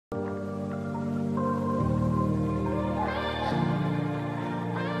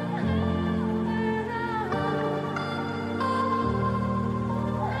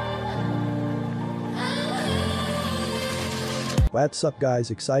What's up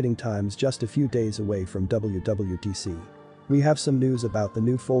guys, exciting times just a few days away from WWDC. We have some news about the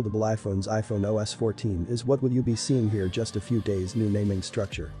new foldable iPhones. iPhone OS 14 is what will you be seeing here, just a few days, new naming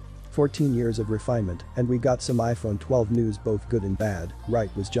structure. 14 years of refinement, and we got some iPhone 12 news, both good and bad.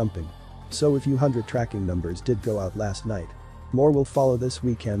 Right was jumping. So a few hundred tracking numbers did go out last night. More will follow this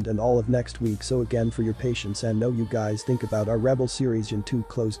weekend and all of next week, so again for your patience, and know you guys think about our Rebel Series Gen 2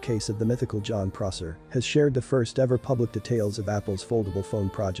 closed case of the mythical John Prosser has shared the first ever public details of Apple's foldable phone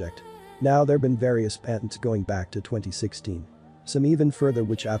project. Now there have been various patents going back to 2016. Some even further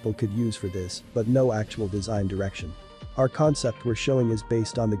which Apple could use for this, but no actual design direction. Our concept we're showing is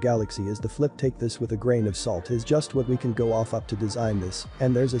based on the Galaxy as the Flip. Take this with a grain of salt, is just what we can go off up to design this,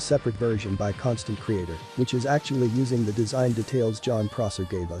 and there's a separate version by Constant Creator, which is actually using the design details John Prosser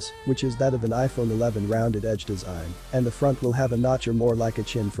gave us, which is that of an iPhone 11 rounded edge design, and the front will have a notch or more like a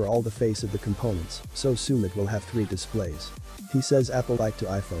chin for all the face of the components, so soon it will have 3 displays. He says Apple like to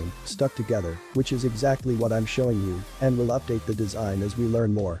iPhone, stuck together, which is exactly what I'm showing you, and will update the design as we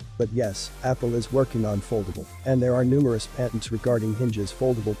learn more, but yes, Apple is working on foldable, and there are numerous patents regarding hinges,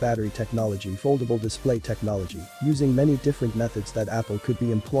 foldable battery technology, foldable display technology, using many different methods that Apple could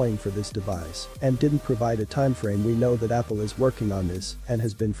be employing for this device, and didn't provide a time frame. We know that Apple is working on this, and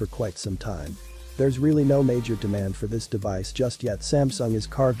has been for quite some time. There's really no major demand for this device just yet. Samsung has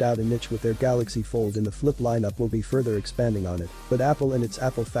carved out a niche with their Galaxy Fold, and the Flip lineup will be further expanding on it, but Apple in its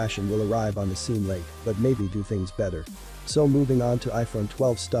Apple fashion will arrive on the scene late, but maybe do things better. So moving on to iPhone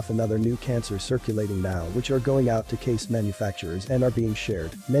 12 stuff, another new cancer circulating now, which are going out to case manufacturers and are being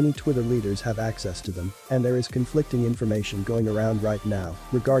shared. Many Twitter leaders have access to them, and there is conflicting information going around right now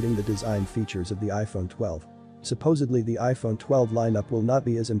regarding the design features of the iPhone 12. Supposedly the iPhone 12 lineup will not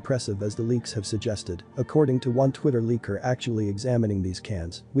be as impressive as the leaks have suggested. According to one Twitter leaker actually examining these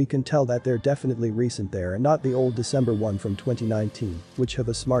cans, we can tell that they're definitely recent there and not the old December one from 2019, which have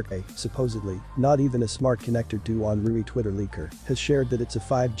a smart supposedly, not even a smart connector. Mrnewmobile Twitter leaker has shared that it's a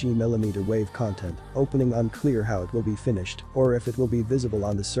 5G millimeter wave content, opening unclear how it will be finished, or if it will be visible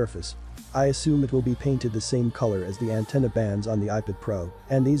on the surface. I assume it will be painted the same color as the antenna bands on the iPad Pro,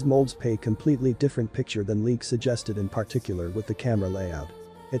 and these molds pay completely different picture than leaks suggested, in particular with the camera layout.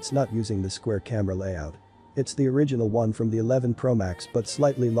 It's not using the square camera layout. It's the original one from the 11 Pro Max, but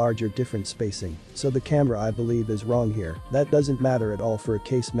slightly larger, different spacing, so the camera I believe is wrong here. That doesn't matter at all for a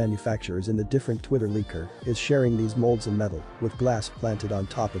case. Manufacturers in the different Twitter leaker is sharing these molds in metal, with glass planted on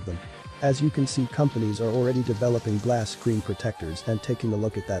top of them. As you can see, companies are already developing glass screen protectors and taking a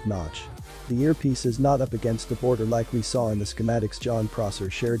look at that notch. The earpiece is not up against the border like we saw in the schematics John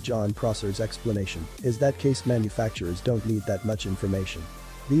Prosser shared. John Prosser's explanation is that case manufacturers don't need that much information.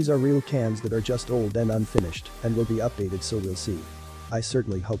 These are real cans that are just old and unfinished and will be updated, so we'll see. I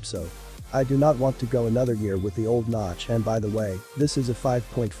certainly hope so. I do not want to go another year with the old notch, and by the way, this is a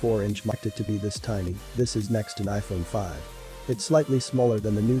 5.4-inch mic. To be this tiny, this is next to an iPhone 5. It's slightly smaller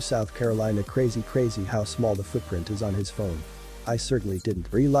than the new South Carolina. Crazy how small the footprint is on his phone. I certainly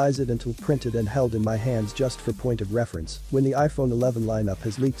didn't realize it until printed and held in my hands. Just for point of reference, when the iPhone 11 lineup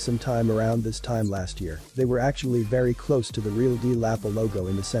has leaked sometime around this time last year, they were actually very close to the real deal Apple logo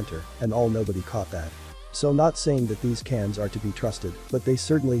in the center, and nobody caught that. So not saying that these cans are to be trusted, but they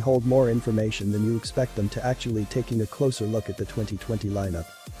certainly hold more information than you expect them to. Actually taking a closer look at the 2020 lineup.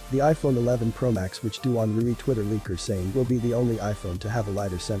 The iPhone 11 Pro Max, which Mrnewmobile Twitter leaker saying will be the only iPhone to have a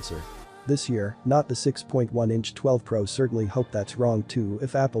lighter sensor this year, not the 6.1-inch 12 Pro. Certainly hope that's wrong too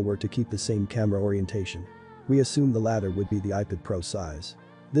if Apple were to keep the same camera orientation. We assume the latter would be the iPad Pro size.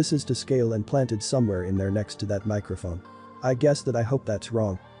 This is to scale and planted somewhere in there next to that microphone. I guess that I hope that's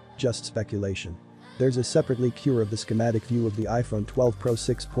wrong. Just speculation. There's a separate leak here of the schematic view of the iPhone 12 Pro.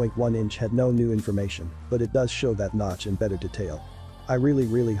 6.1-inch had no new information, but it does show that notch in better detail. I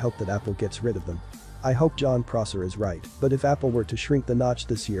really hope that Apple gets rid of them. I hope John Prosser is right, but if Apple were to shrink the notch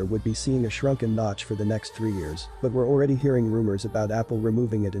this year, would be seeing a shrunken notch for the next 3 years, but we're already hearing rumors about Apple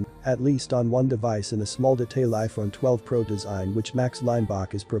removing it, at least on one device in a small detail. iPhone 12 Pro design, which Max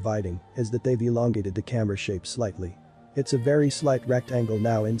Leinbach is providing, is that they've elongated the camera shape slightly. It's a very slight rectangle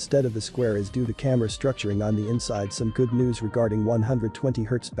now instead of the square, is due to camera structuring on the inside. Some good news regarding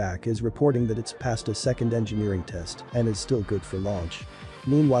 120Hz back is reporting that it's passed a second engineering test and is still good for launch.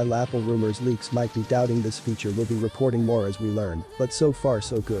 Meanwhile, Apple rumors leaks might be doubting this feature. Will be reporting more as we learn, but so far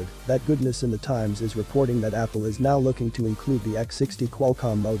so good. That goodness in the Times is reporting that Apple is now looking to include the X60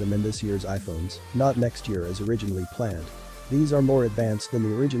 Qualcomm modem in this year's iPhones, not next year as originally planned. These are more advanced than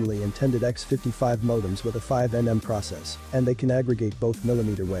the originally intended X55 modems with a 5nm process, and they can aggregate both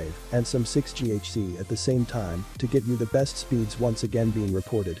millimeter wave and some 6 GHz at the same time to get you the best speeds once again being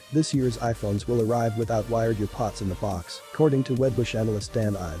reported. This year's iPhones will arrive without wired earpods in the box. According to Wedbush analyst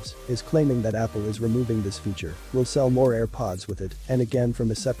Dan Ives, is claiming that Apple is removing this feature, will sell more AirPods with it, and again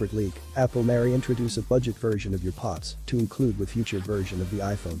from a separate leak, Apple may introduce a budget version of earpods to include with future version of the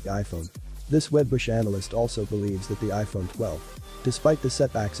iPhone. This Wedbush analyst also believes that the iPhone 12, despite the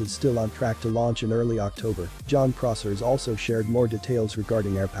setbacks, is still on track to launch in early October. Jon Prosser has also shared more details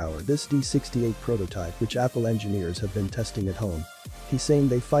regarding AirPower, this D68 prototype which Apple engineers have been testing at home. He's saying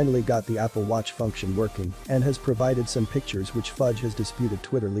they finally got the Apple Watch function working and has provided some pictures which Fudge has disputed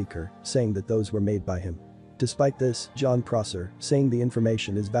Twitter leaker, saying that those were made by him. Despite this, Jon Prosser, saying the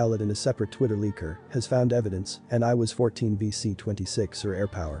information is valid in a separate Twitter leaker, has found evidence, an iOS 14 VC26 or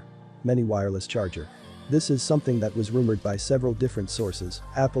AirPower Mini wireless charger. This is something that was rumored by several different sources.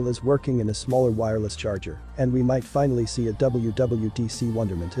 Apple is working in a smaller wireless charger, and we might finally see a WWDC.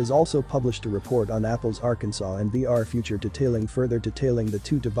 Wonderment has also published a report on Apple's Arkansas and VR future detailing the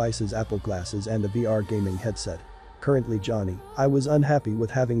two devices, Apple glasses and a VR gaming headset. Currently Johnny, I was unhappy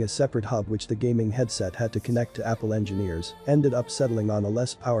with having a separate hub which the gaming headset had to connect to. Apple engineers ended up settling on a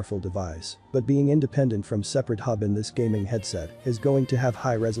less powerful device, but being independent from separate hub in this gaming headset is going to have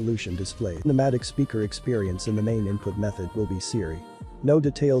high resolution display. Pneumatic speaker experience in the main input method will be Siri. No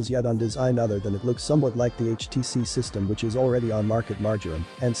details yet on design other than it looks somewhat like the HTC system which is already on market. Marjoram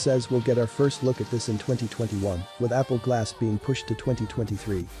and says we'll get our first look at this in 2021, with Apple Glass being pushed to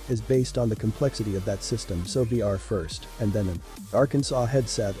 2023, is based on the complexity of that system, so VR first, and then an Arkansas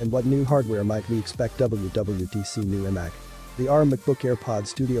headset. And what new hardware might we expect? WWDC new iMac. The ARM MacBook AirPods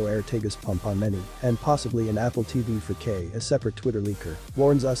Studio Air Tegas pump on many, and possibly an Apple TV 4K. A separate Twitter leaker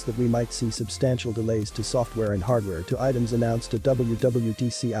warns us that we might see substantial delays to software and hardware to items announced at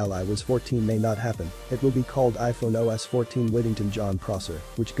WWDC. iOS 14 may not happen, it will be called iPhone OS 14. Whittington Jon Prosser,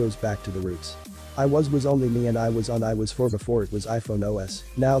 which goes back to the roots. Was only me and I was on iOS 4 before it was iPhone OS.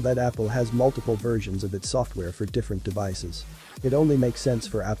 Now that Apple has multiple versions of its software for different devices, it only makes sense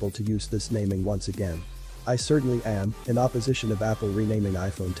for Apple to use this naming once again. I certainly am in opposition of Apple renaming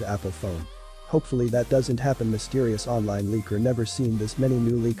iPhone to Apple Phone. Hopefully that doesn't happen. Mysterious online leaker. Never seen this many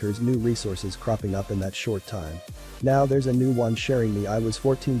new leakers, new resources cropping up in that short time. Now there's a new one sharing the iOS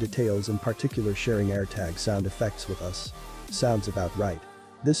 14 details, in particular sharing AirTag sound effects with us. Sounds about right.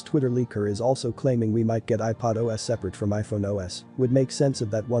 This Twitter leaker is also claiming we might get iPod OS separate from iPhone OS, would make sense of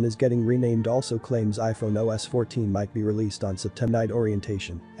that one is getting renamed. Also claims iPhone OS 14 might be released on September night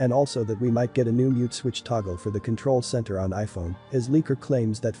orientation, and also that we might get a new mute switch toggle for the control center on iPhone. His leaker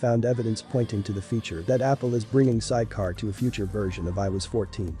claims that found evidence pointing to the feature that Apple is bringing sidecar to a future version of iOS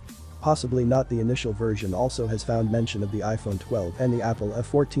 14. Possibly not the initial version. Also has found mention of the iPhone 12 and the Apple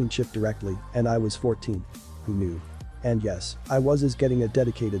A14 chip directly, and iOS 14. Who knew? And yes, iOS is getting a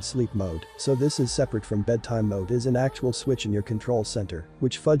dedicated sleep mode, so this is separate from bedtime mode. Is an actual switch in your control center,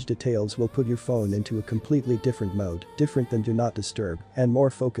 which Fudge details will put your phone into a completely different mode, different than Do Not Disturb, and more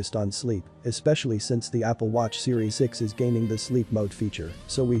focused on sleep, especially since the Apple Watch Series 6 is gaining the sleep mode feature.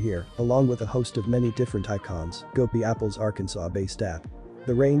 So we hear, along with a host of many different icons, go be Apple's Arkansas-based app.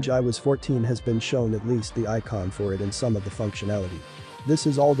 The range iOS 14 has been shown at least the icon for it and some of the functionality. This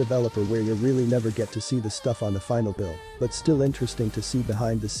is all developer where you really never get to see the stuff on the final bill, but still interesting to see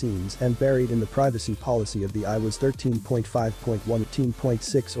behind the scenes and buried in the privacy policy of the iOS 13.5.1,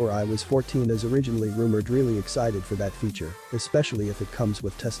 13.6 or iOS 14 as originally rumored. Really excited for that feature, especially if it comes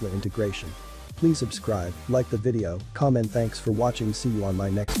with Tesla integration. Please subscribe, like the video, comment. Thanks for watching. See you on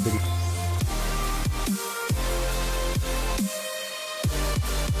my next video.